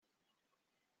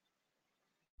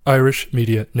Irish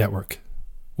Media Network.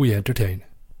 We entertain.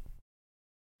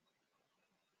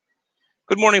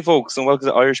 Good morning, folks, and welcome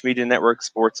to Irish Media Network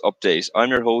Sports Update.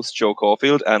 I'm your host, Joe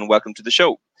Caulfield, and welcome to the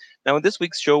show. Now, in this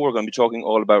week's show, we're going to be talking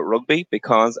all about rugby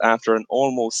because after an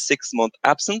almost 6-month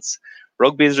absence,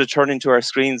 rugby is returning to our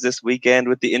screens this weekend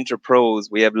with the Interpros.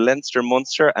 We have Leinster,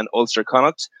 Munster, and Ulster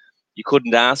Connacht. You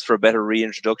couldn't ask for a better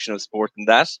reintroduction of sport than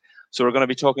that. So we're going to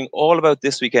be talking all about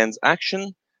this weekend's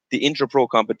action, the Interpro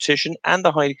competition, and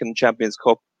the Heineken Champions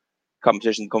Cup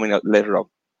competition coming out later on.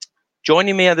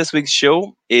 Joining me on this week's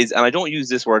show is, and I don't use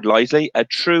this word lightly, a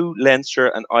true Leinster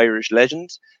and Irish legend.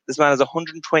 This man has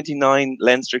 129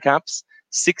 Leinster caps,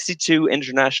 62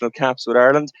 international caps with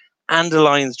Ireland, and a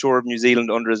Lions Tour of New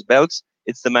Zealand under his belt.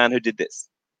 It's the man who did this.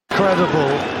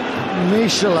 Incredible.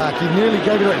 Michalak, he nearly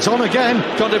gave it away. It's on again.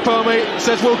 Condepome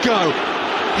says we'll go.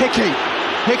 Hickey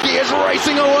is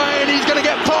racing away and he's going to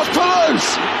get past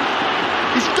Palouse.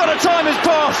 He's got to time his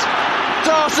pass.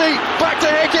 Darcy, back to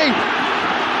Hickey.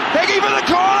 Hickey for the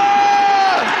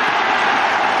corner!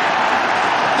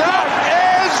 That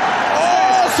is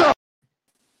awesome!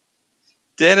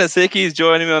 Dennis Hickey is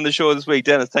joining me on the show this week.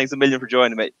 Dennis, thanks a million for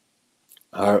joining me.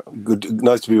 Good,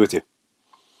 nice to be with you.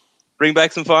 Bring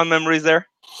back some fond memories there?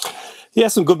 Yeah,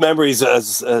 some good memories.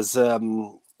 As I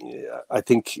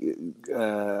think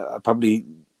I probably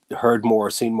heard more,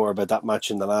 seen more about that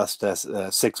match in the last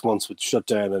 6 months with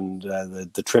shutdown and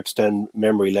the trips down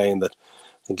memory lane that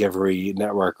I think every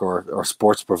network or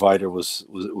sports provider was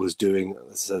doing.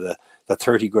 So the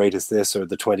 30 greatest this or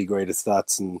the 20 greatest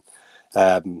that's, and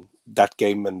that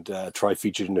game and Try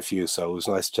featured in a few. So it was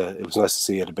nice to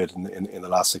see it a bit in the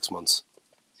last 6 months.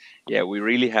 Yeah, we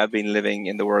really have been living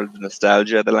in the world of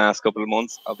nostalgia the last couple of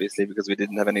months, obviously because we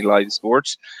didn't have any live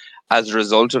sport. As a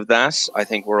result of that, I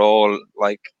think we're all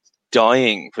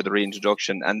dying for the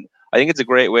reintroduction, and I think it's a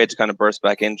great way to kind of burst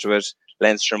back into it.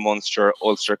 Leinster, Munster,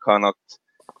 Ulster, Connacht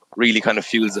really kind of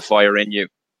fuels the fire in you.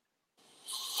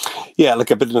 Yeah, a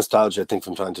bit of nostalgia, I think,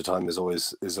 from time to time is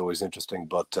always interesting.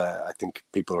 But I think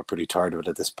people are pretty tired of it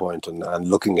at this point, and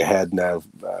looking ahead now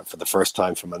for the first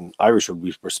time from an Irish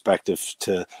rugby perspective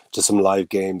to some live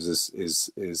games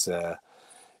is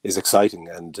exciting,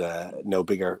 and no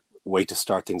bigger way to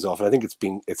start things off. And I think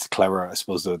it's clever, I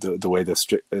suppose, the way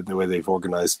they've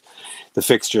organised the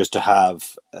fixtures to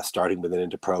have starting with an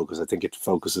Interpro, because I think it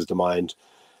focuses the mind,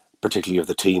 particularly of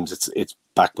the teams. It's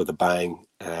back with a bang,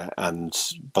 and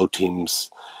both teams,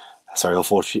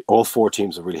 all four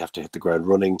teams will really have to hit the ground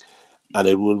running, and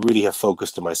it will really have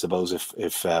focused them, I suppose, if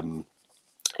it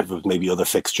was maybe other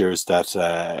fixtures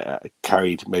that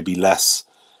carried maybe less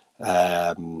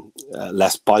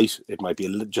bite, it might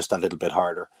be just a little bit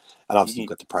harder. And obviously, you've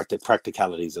got the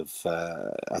practicalities of,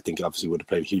 I think, obviously would have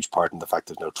played a huge part in the fact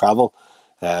there's no travel.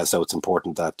 So it's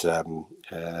important that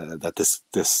that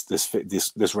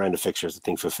this round of fixtures, I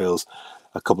think, fulfills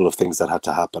a couple of things that had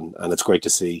to happen, and it's great to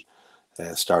see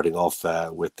starting off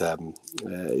with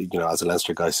as a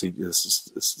Leinster guy,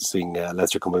 seeing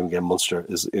Leinster coming against Munster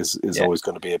is always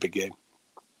going to be a big game.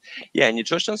 Yeah, and you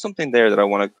touched on something there that I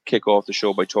want to kick off the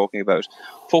show by talking about,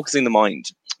 focusing the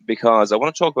mind, because I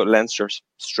want to talk about Leinster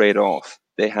straight off.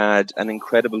 They had an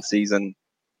incredible season.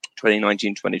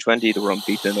 2019-2020, they were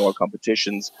unbeaten in all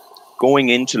competitions. Going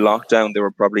into lockdown, they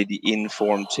were probably the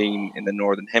informed team in the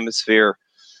Northern Hemisphere.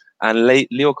 And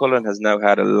Leo Cullen has now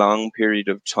had a long period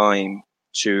of time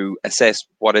to assess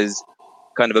what is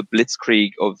kind of a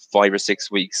blitzkrieg of 5 or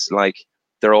 6 weeks.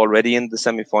 They're already in the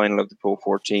semi-final of the Pro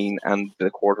 14 and the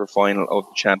quarter-final of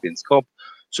the Champions Cup.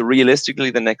 So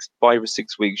realistically, the next 5 or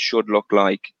 6 weeks should look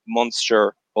like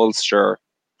Munster, Ulster,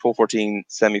 Pro 14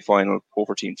 semi-final, Pro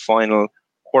 14 final,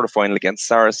 quarter-final against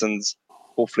Saracens,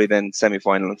 hopefully then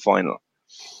semi-final and final.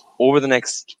 Over the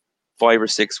next 5 or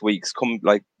 6 weeks,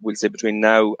 we'll say between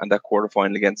now and that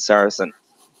quarter-final against Saracens,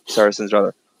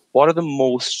 what are the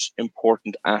most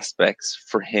important aspects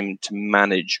for him to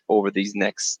manage over these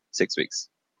next 6 weeks?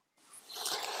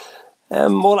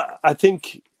 Well, I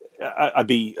think I'd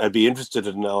be interested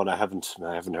to know, and I haven't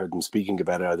heard them speaking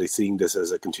about it. Are they seeing this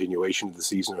as a continuation of the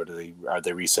season, or are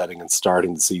they resetting and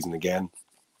starting the season again?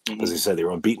 Mm-hmm. As I said, they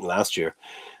were unbeaten last year,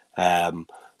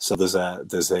 so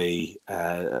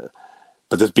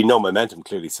but there's been no momentum.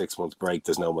 Clearly, 6 months break,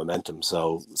 there's no momentum.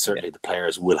 So certainly, the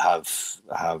players will have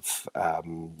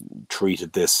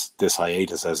treated this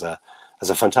hiatus as a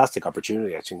fantastic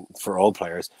opportunity, actually, for all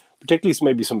players, particularly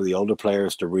maybe some of the older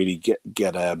players, to really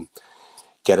get an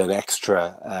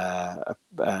extra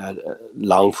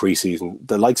long preseason,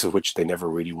 the likes of which they never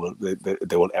really will,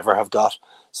 they won't ever have got.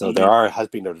 So there has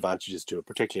been advantages to it,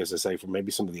 particularly, as I say, for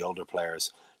maybe some of the older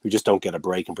players who just don't get a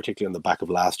break, and particularly on the back of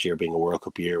last year being a World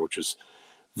Cup year, which was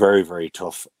very, very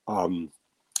tough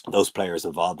those players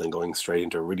involved, and going straight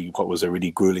into what was a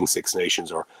really grueling Six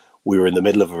Nations, or we were in the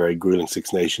middle of a very grueling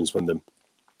Six Nations when the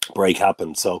break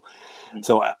happened. So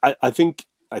I think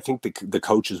the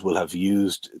coaches will have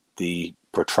used the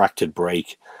protracted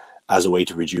break as a way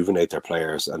to rejuvenate their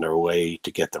players and a way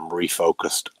to get them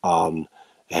refocused on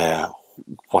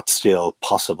what's still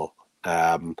possible.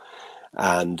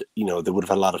 And they would have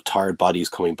had a lot of tired bodies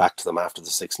coming back to them after the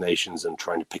Six Nations and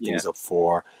trying to pick things up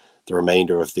for the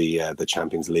remainder of the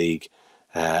Champions League,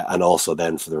 and also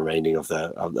then for the remaining of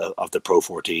the Pro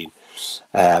 14.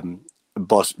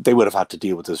 But they would have had to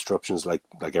deal with disruptions like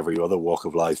every other walk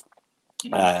of life.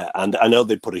 And I know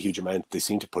they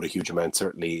seem to put a huge amount,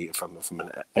 certainly from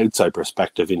an outside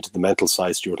perspective, into the mental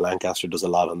side. Stuart Lancaster does a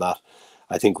lot on that,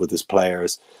 I think, with his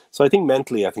players. So I think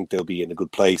mentally, I think they'll be in a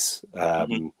good place.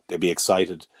 They'll be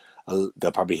excited.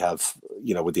 They'll probably have,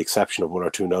 with the exception of one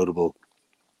or two notable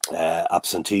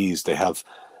absentees, they have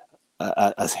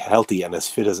as healthy and as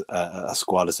fit as a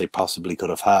squad as they possibly could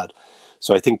have had.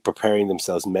 So I think preparing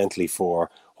themselves mentally for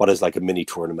what is like a mini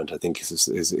tournament, I think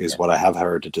is what I have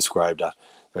heard it described at.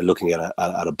 They're looking at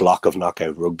a block of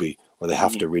knockout rugby where they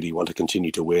have to really want to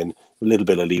continue to win. A little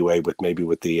bit of leeway with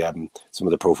the some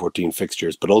of the Pro 14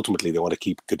 fixtures, but ultimately they want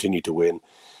to continue to win,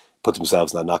 put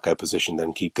themselves in that knockout position,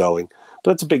 then keep going.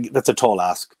 But that's a tall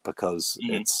ask, because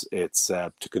it's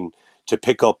to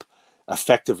pick up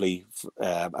effectively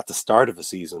at the start of a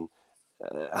season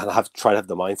and try to have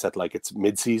the mindset like it's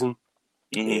mid-season.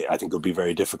 I think it'll be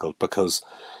very difficult, because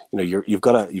you've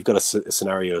got a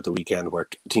scenario at the weekend where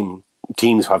teams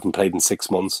who haven't played in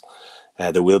 6 months.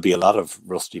 There will be a lot of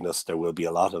rustiness. There will be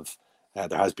a lot of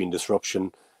there has been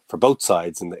disruption for both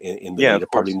sides in the league,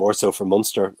 probably more so for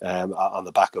Munster on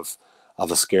the back of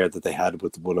a scare that they had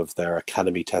with one of their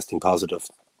academy testing positive,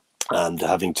 and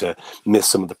having to miss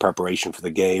some of the preparation for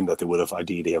the game that they would have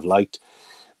ideally have liked.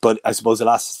 But I suppose the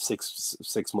last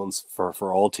six months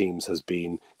for all teams has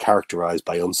been characterized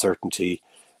by uncertainty,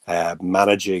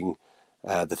 managing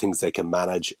the things they can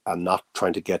manage, and not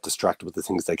trying to get distracted with the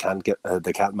things they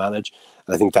can't manage.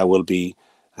 And I think that will be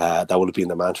in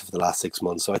the mantra for the last 6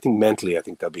 months. So I think mentally, I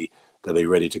think they'll be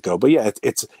ready to go. But yeah,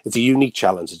 it's a unique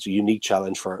challenge. It's a unique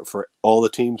challenge for all the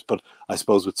teams. But I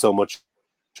suppose with so much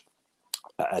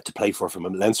to play for from a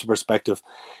Leinster perspective,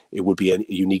 it would be a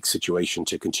unique situation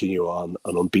to continue on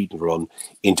an unbeaten run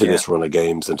into this run of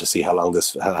games, and to see how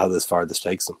far this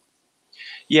takes them.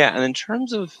 Yeah, and in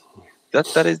terms of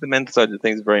that is the mental side of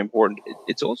things, very important.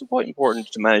 It's also quite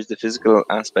important to manage the physical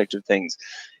aspect of things.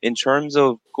 In terms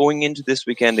of going into this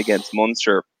weekend against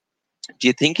Munster, do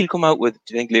you think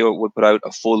Leo would put out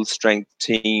a full strength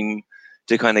team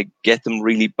to kind of get them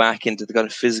really back into the kind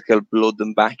of physical, blood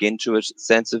them back into it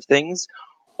sense of things?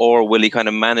 Or will he kind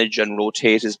of manage and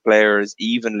rotate his players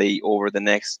evenly over the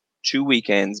next 2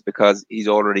 weekends, because he's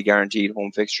already guaranteed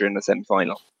home fixture in the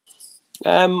semi-final?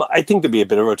 I think there'll be a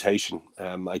bit of rotation.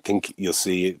 I think you'll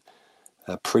see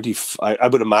I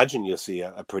would imagine you'll see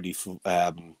a pretty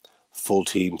full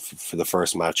team for the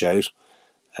first match out,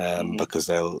 because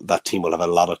that team will have a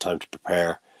lot of time to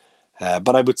prepare.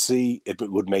 But I would see it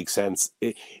would make sense.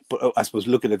 But I suppose,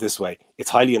 look at it this way: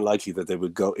 it's highly unlikely that they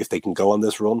would go, if they can go on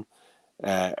this run,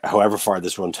 however far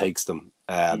this run takes them,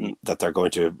 that they're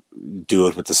going to do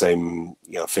it with the same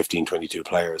 15, 22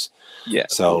 players. Yeah.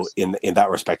 So in that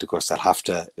respect, of course,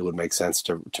 it would make sense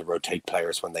to rotate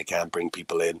players when they can, bring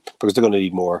people in, because they're going to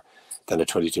need more than a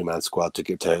 22-man squad to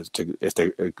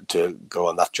go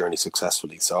on that journey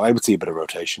successfully. So I would see a bit of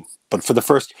rotation. But for the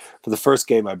first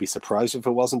game, I'd be surprised if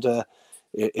it wasn't the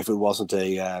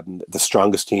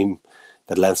strongest team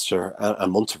that Leinster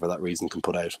and Munster, for that reason, can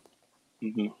put out.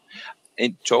 Mm-hmm.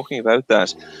 And talking about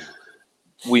that,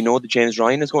 we know that James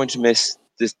Ryan is going to miss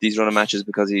these run of matches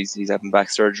because he's having back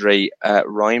surgery.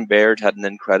 Ryan Baird had an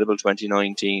incredible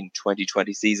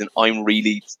 2019-2020 season. I'm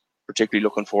really particularly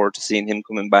looking forward to seeing him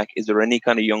coming back. Is there any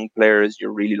kind of young players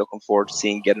you're really looking forward to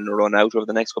seeing getting a run out over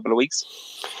the next couple of weeks?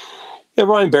 Yeah,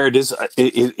 Ryan Baird is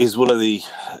one of the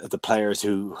players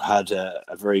who had a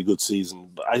very good season.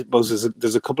 But I suppose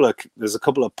there's a couple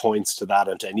of points to that,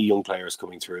 and to any young players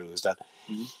coming through, is that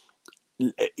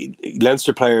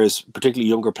Leinster players, particularly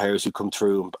younger players who come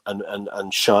through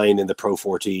and shine in the Pro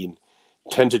 14,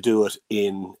 tend to do it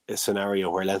in a scenario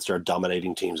where Leinster are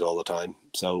dominating teams all the time.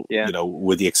 So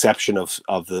with the exception of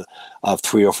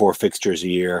 3 or 4 fixtures a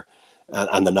year,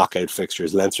 and the knockout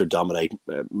fixtures, Leinster dominate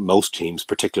most teams,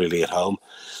 particularly at home.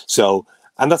 So,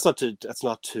 and that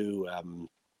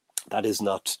is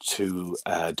not to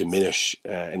diminish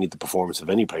any of the performance of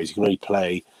any players. You can only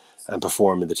play and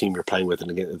perform in the team you're playing with and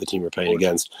the team you're playing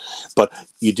against. But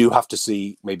you do have to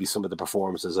see maybe some of the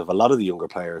performances of a lot of the younger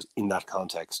players in that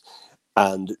context.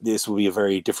 And this will be a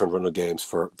very different run of games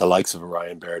for the likes of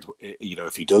Ryan Baird. You know,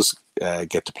 if he does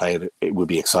get to play it, it would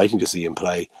be exciting to see him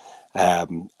play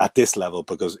at this level,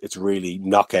 because it's really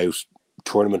knockout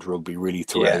tournament rugby really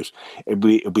throughout.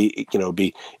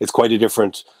 It's quite a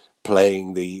different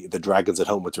playing the Dragons at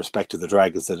home with respect to the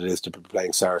Dragons than it is to be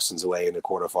playing Saracens away in a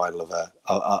quarterfinal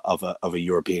of a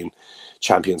European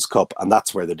Champions Cup, and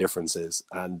that's where the difference is.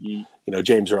 And you know,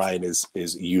 James Ryan is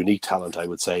a unique talent, I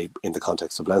would say, in the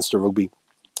context of Leinster rugby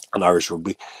and Irish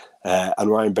rugby. And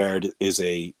Ryan Baird is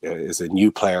a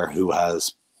new player who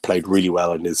has played really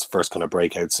well in his first kind of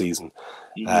breakout season.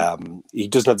 He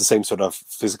doesn't have the same sort of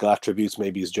physical attributes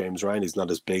maybe as James Ryan. He's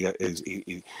not as big.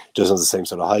 He doesn't have the same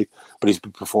sort of height, but he's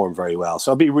performed very well.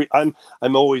 So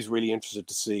I'm always really interested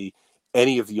to see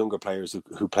any of the younger players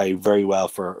who play very well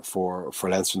for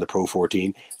Leinster in the Pro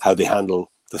 14, how they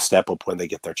handle the step up when they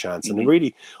get their chance. And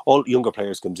really, all younger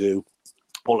players can do,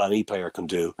 all any player can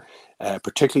do,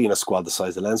 particularly in a squad the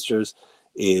size of Leinster's,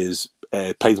 is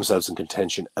play themselves in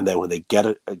contention, and then when they get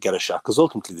a shot, because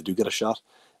ultimately they do get a shot,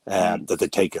 that they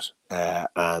take it.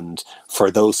 And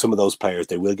for some of those players,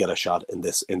 they will get a shot in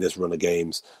this run of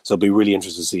games. So it'll be really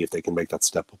interesting to see if they can make that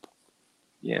step up.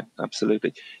 Yeah,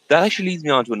 absolutely. That actually leads me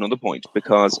on to another point,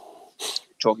 because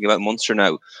talking about Munster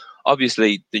now,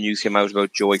 obviously the news came out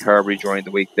about Joey Carbery during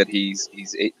the week that his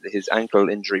ankle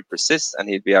injury persists and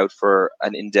he'll be out for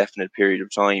an indefinite period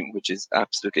of time, which is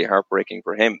absolutely heartbreaking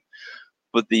for him.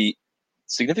 But the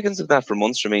significance of that for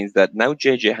Munster means that now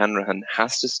JJ Hanrahan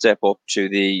has to step up to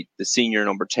the senior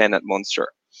number 10 at Munster.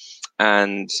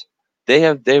 And they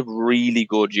have really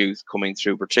good youth coming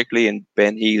through, particularly in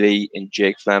Ben Healy, in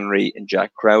Jake Flannery, in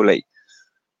Jack Crowley.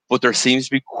 But there seems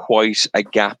to be quite a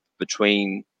gap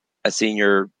between a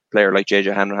senior player like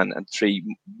JJ Hanrahan and three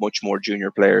much more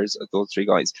junior players, those three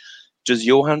guys. Does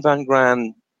Johan van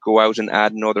Graan go out and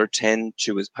add another 10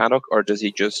 to his paddock, or does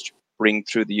he just bring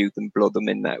through the youth and blood them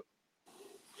in now?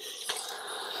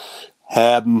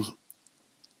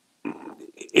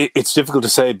 It's difficult to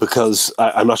say, because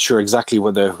I'm not sure exactly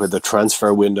where the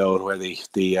transfer window and where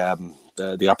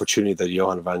the opportunity that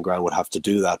Johan van Graan would have to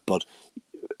do that. But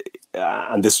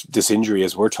and this injury,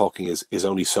 as we're talking, is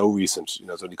only so recent. You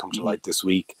know, it's only come to light this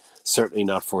week. Certainly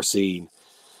not foreseen.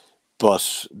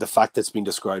 But the fact that it's been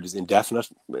described as indefinite,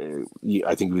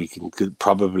 I think we could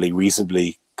probably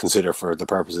reasonably consider, for the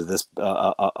purpose of this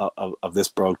of this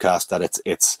broadcast, that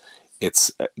it's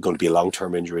going to be a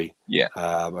long-term injury. Yeah,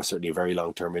 or certainly a very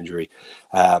long-term injury.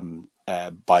 By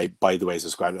the way it's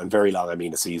described, and very long, I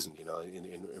mean a season. You know,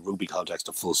 in rugby context,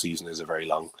 a full season is a very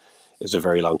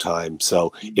long time.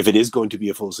 So if it is going to be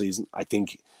a full season, I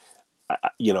think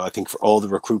for all the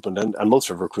recruitment, and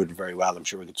Munster have recruited very well. I'm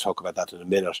sure we could talk about that in a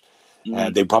minute.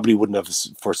 They probably wouldn't have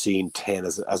foreseen 10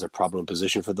 as a problem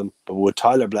position for them. But with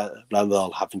Tyler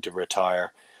Blandall having to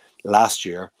retire last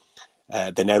year,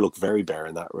 they now look very bare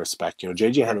in that respect. You know,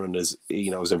 JJ Hanrahan is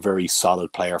a very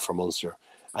solid player for Munster,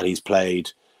 and he's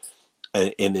played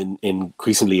in an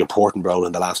increasingly important role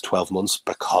in the last 12 months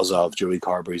because of Joey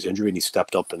Carbery's injury, and he's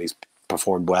stepped up and he's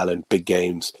performed well in big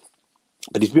games.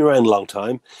 But he's been around a long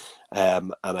time,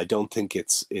 and I don't think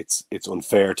it's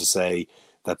unfair to say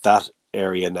that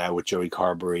area now with Joey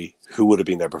Carbery, who would have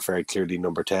been their preferred clearly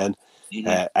number 10,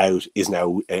 out, is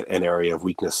now an area of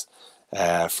weakness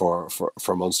for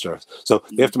Munster. So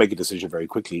they have to make a decision very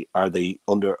quickly. Are the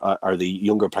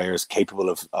younger players capable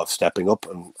of stepping up,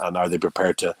 and are they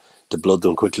prepared to blood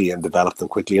them quickly and develop them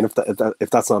quickly? And if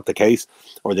that's not the case,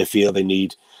 or they feel they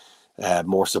need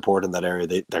more support in that area,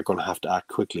 they're going to have to act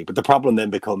quickly. But the problem then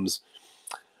becomes,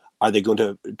 are they going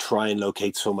to try and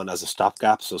locate someone as a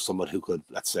stopgap, so someone who could,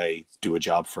 let's say, do a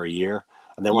job for a year?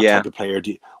 And then what type of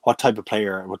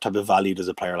value does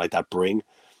a player like that bring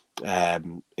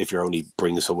if you're only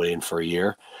bringing someone in for a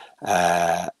year?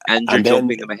 And you're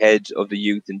jumping them ahead of the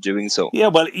youth in doing so. Yeah,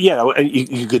 well,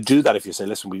 you could do that if you say,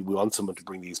 listen, we want someone to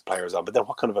bring these players on, but then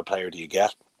what kind of a player do you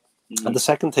get? And the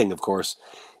second thing, of course,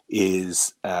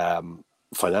 is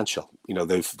financial. You know,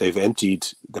 they've emptied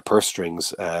the purse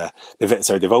strings.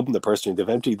 They've opened the purse string. They've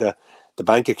emptied the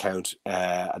bank account.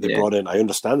 They brought in, I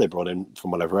understand they brought in,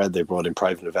 from what I've read, they brought in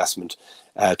private investment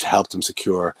to help them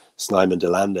secure Snyman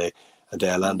Delande and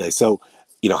Dealande. So,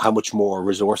 you know, how much more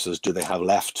resources do they have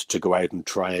left to go out and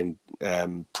try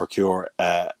and procure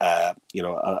a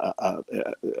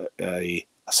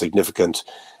significant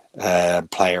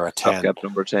player at 10,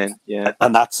 number 10, yeah.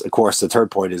 And that's, of course, the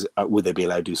third point is, would they be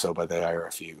allowed to do so by the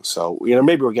IRFU? So, you know,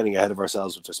 maybe we're getting ahead of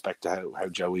ourselves with respect to how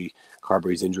Joey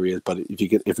Carbery's injury is, but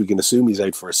if we can assume he's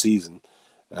out for a season,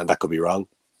 and that could be wrong.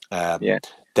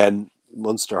 Then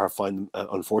Munster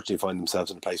unfortunately find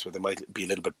themselves in a place where they might be a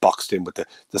little bit boxed in with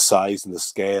the size and the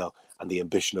scale and the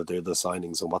ambition of the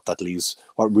signings, and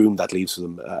what room that leaves for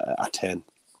them at 10.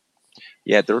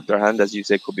 Yeah, their hand, as you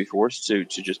say, could be forced to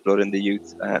just blood in the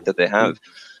youth that they have.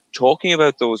 Talking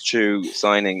about those two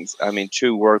signings, I mean,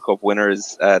 two World Cup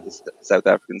winners, the South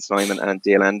African Snyman and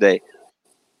de Allende,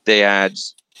 they add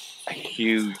a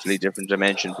hugely different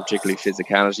dimension, particularly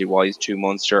physicality-wise, to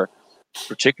Munster.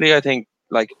 Particularly, I think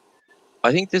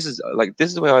this is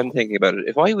the way I'm thinking about it.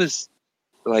 If I was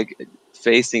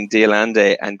facing de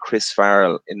Allende and Chris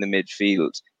Farrell in the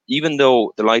midfield, even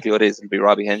though the likelihood is it'll be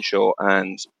Robbie Henshaw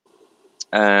and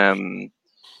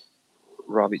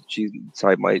Robbie,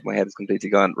 sorry, my head is completely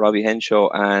gone. Robbie Henshaw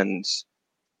and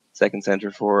second centre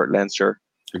for Leinster,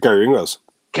 Gary Ringrose.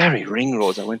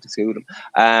 I went to school with him.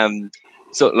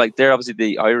 So they're obviously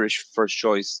the Irish first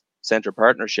choice centre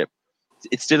partnership.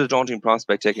 It's still a daunting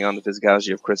prospect taking on the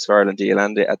physicality of Chris Farrell and de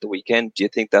Allende at the weekend. Do you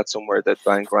think that's somewhere that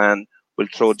Van Gran will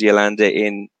throw de Allende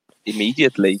in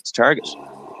immediately to target?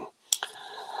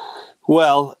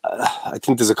 Well, I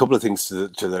think there's a couple of things to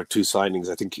their two signings.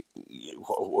 I think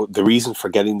the reason for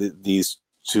getting these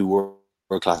two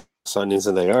world-class signings,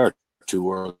 and they are two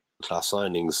world-class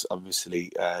signings,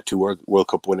 obviously two World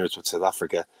Cup winners with South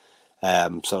Africa.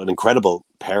 So an incredible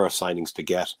pair of signings to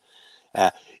get.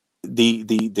 I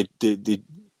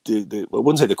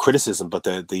wouldn't say the criticism, but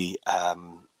the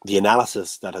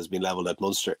analysis that has been levelled at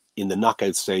Munster in the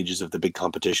knockout stages of the big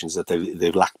competitions, that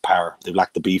they've lacked power, they've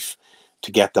lacked the beef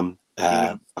to get them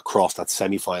across that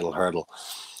semi-final hurdle.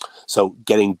 So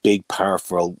getting big,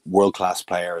 powerful, world-class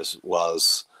players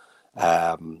was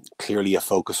clearly a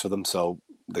focus for them. So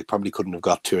they probably couldn't have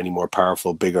got to any more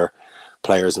powerful, bigger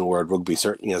players in World Rugby,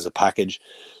 certainly as a package.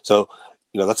 So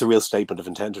that's a real statement of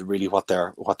intent, and really what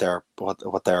their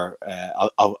of their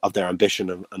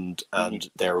ambition and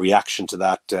their reaction to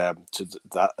that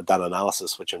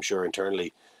analysis, which I'm sure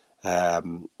internally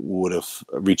would have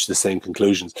reached the same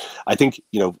conclusions. I think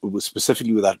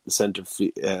specifically with that centre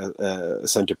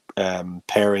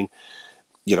pairing,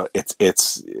 the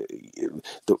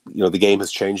game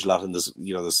has changed a lot, and there's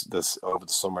over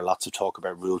the summer lots of talk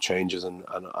about rule changes and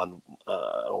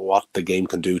what the game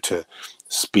can do to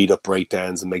speed up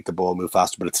breakdowns and make the ball move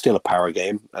faster. But it's still a power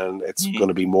game, and it's going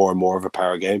to be more and more of a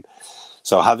power game.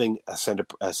 So having a centre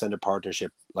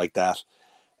partnership like that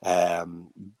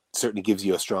certainly gives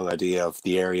you a strong idea of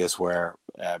the areas where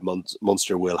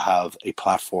Munster will have a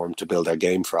platform to build their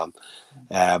game from.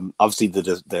 Obviously,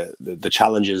 the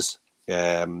challenges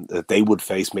that they would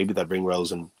face, maybe that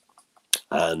Ringrose and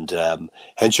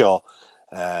Henshaw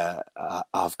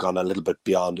have gone a little bit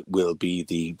beyond, will be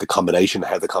the combination,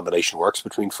 how the combination works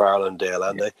between Farrell and de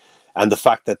Allende, and the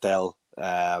fact that they'll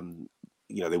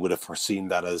they would have foreseen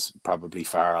that as probably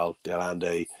Farrell, de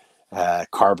Allende,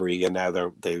 Carbery, and now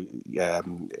they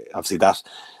obviously that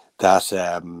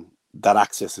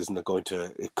access isn't going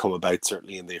to come about,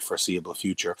 certainly in the foreseeable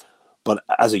future. But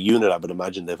as a unit, I would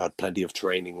imagine they've had plenty of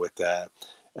training with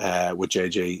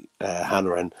JJ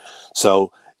Hanrahan.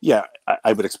 So yeah,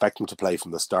 I would expect them to play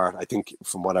from the start. I think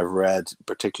from what I've read,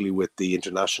 particularly with the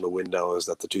international window, is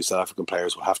that the two South African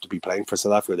players will have to be playing for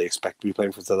South Africa. They expect to be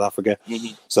playing for South Africa.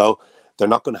 Mm-hmm. So they're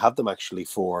not going to have them actually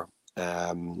for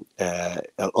an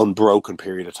unbroken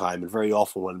period of time. And very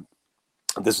often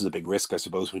and this is a big risk, I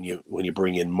suppose, when you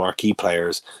bring in marquee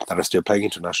players that are still playing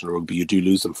international rugby, you do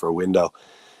lose them for a window.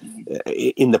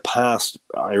 In the past,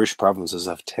 Irish provinces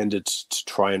have tended to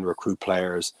try and recruit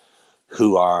players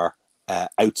who are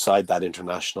outside that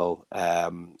international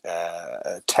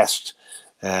test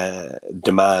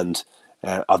demand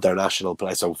of their national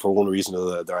play. So for one reason or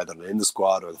another, they're either in the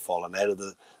squad or they've fallen out of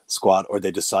the squad, or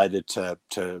they decided to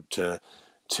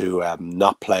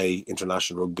not play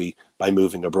international rugby by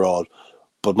moving abroad.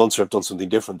 But Munster have done something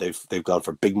different. They've gone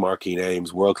for big marquee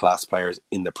names, world-class players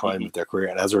in the prime of their career,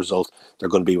 and as a result, they're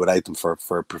going to be without them for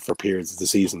periods of the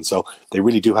season. So they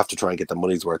really do have to try and get the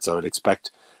money's worth. So I'd expect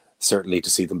certainly to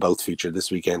see them both feature this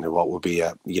weekend in what will be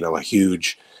a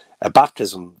huge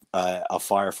baptism of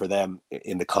fire for them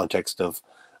in the context of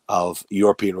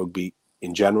European rugby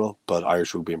in general, but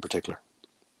Irish rugby in particular.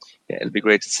 Yeah, it'll be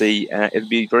great to see. It'll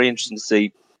be very interesting to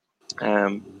see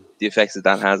the effects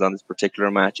that has on this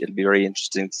particular match. It'll be very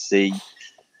interesting to see,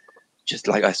 just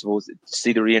like, I suppose,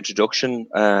 see the reintroduction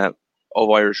of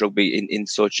Irish rugby in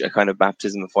such a kind of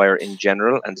baptism of fire in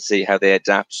general, and to see how they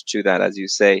adapt to that, as you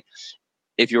say.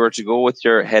 If you were to go with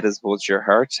your head as opposed to your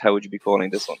heart, how would you be calling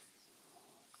this one?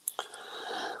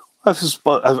 If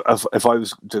I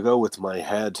was to go with my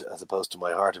head as opposed to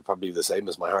my heart, it'd probably be the same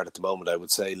as my heart at the moment. I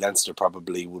would say Leinster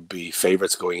probably would be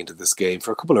favourites going into this game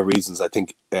for a couple of reasons. I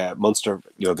think Munster,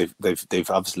 they've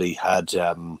obviously had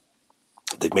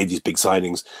they've made these big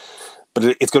signings, but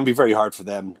it's going to be very hard for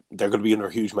them. They're going to be under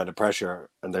a huge amount of pressure,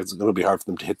 and it's going to be hard for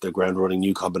them to hit the ground running.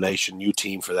 New combination, new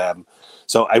team for them.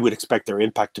 So I would expect their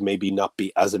impact to maybe not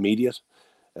be as immediate.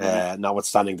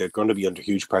 Notwithstanding, they're going to be under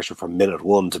huge pressure from minute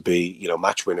one to be,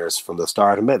 match winners from the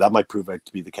start, and that might prove out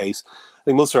to be the case. I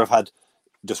think Munster have had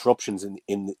disruptions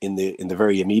in the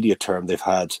very immediate term. They've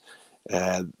had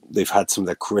some of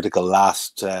their critical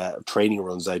last training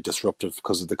runs out disruptive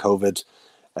because of the COVID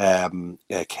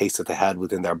case that they had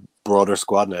within their broader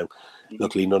squad. Now,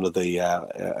 luckily, none of the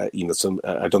I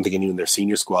don't think anyone in their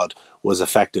senior squad was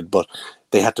affected, but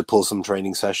they had to pull some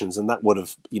training sessions, and that would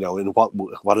have, in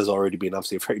what has already been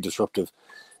obviously a very disruptive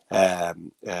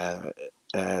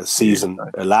season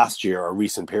last year or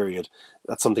recent period.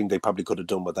 That's something they probably could have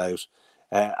done without.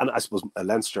 And I suppose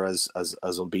Leinster as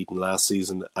unbeaten last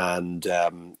season, and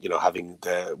having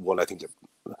won I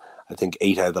think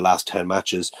 8 out of the last 10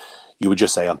 matches, you would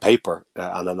just say on paper,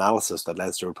 on analysis, that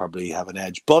Leinster would probably have an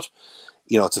edge. But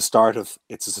it's a start of.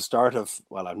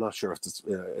 Well, I'm not sure if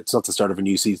it's not the start of a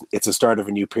new season. It's the start of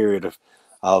a new period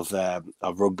of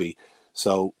rugby.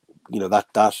 So that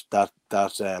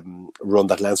run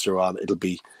that Leinster are on,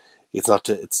 it's not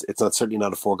certainly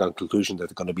not a foregone conclusion that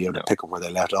they're going to be able to pick up where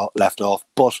they left off.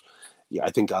 But yeah,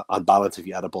 I think on balance, if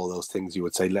you add up all those things, you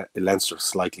would say Leinster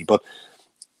slightly. But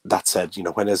that said,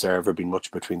 when has there ever been much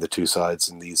between the two sides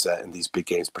in these big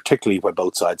games, particularly when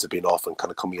both sides have been off and kind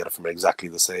of coming at it from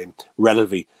exactly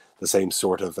relatively the same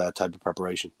sort of type of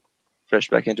preparation? Fresh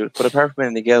back into it. But apart from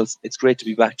anything else, it's great to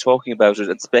be back talking about it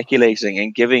and speculating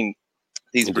and giving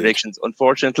these predictions.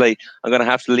 Unfortunately, I'm going to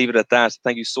have to leave it at that.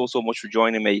 Thank you so much for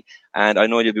joining me, and I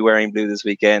know you'll be wearing blue this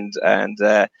weekend, and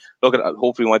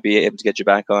hopefully we might be able to get you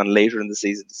back on later in the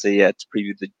season to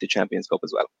preview the Champions Cup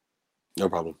as well. No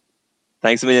problem.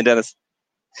 Thanks a million, Dennis.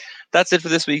 That's it for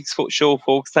this week's show,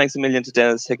 folks. Thanks a million to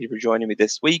Dennis Hickey for joining me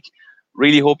this week.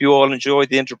 Really hope you all enjoyed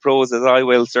the Interpros, as I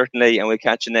will, certainly, and we'll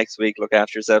catch you next week. Look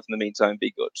after yourself in the meantime.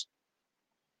 Be good.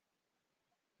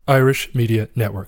 Irish Media Network.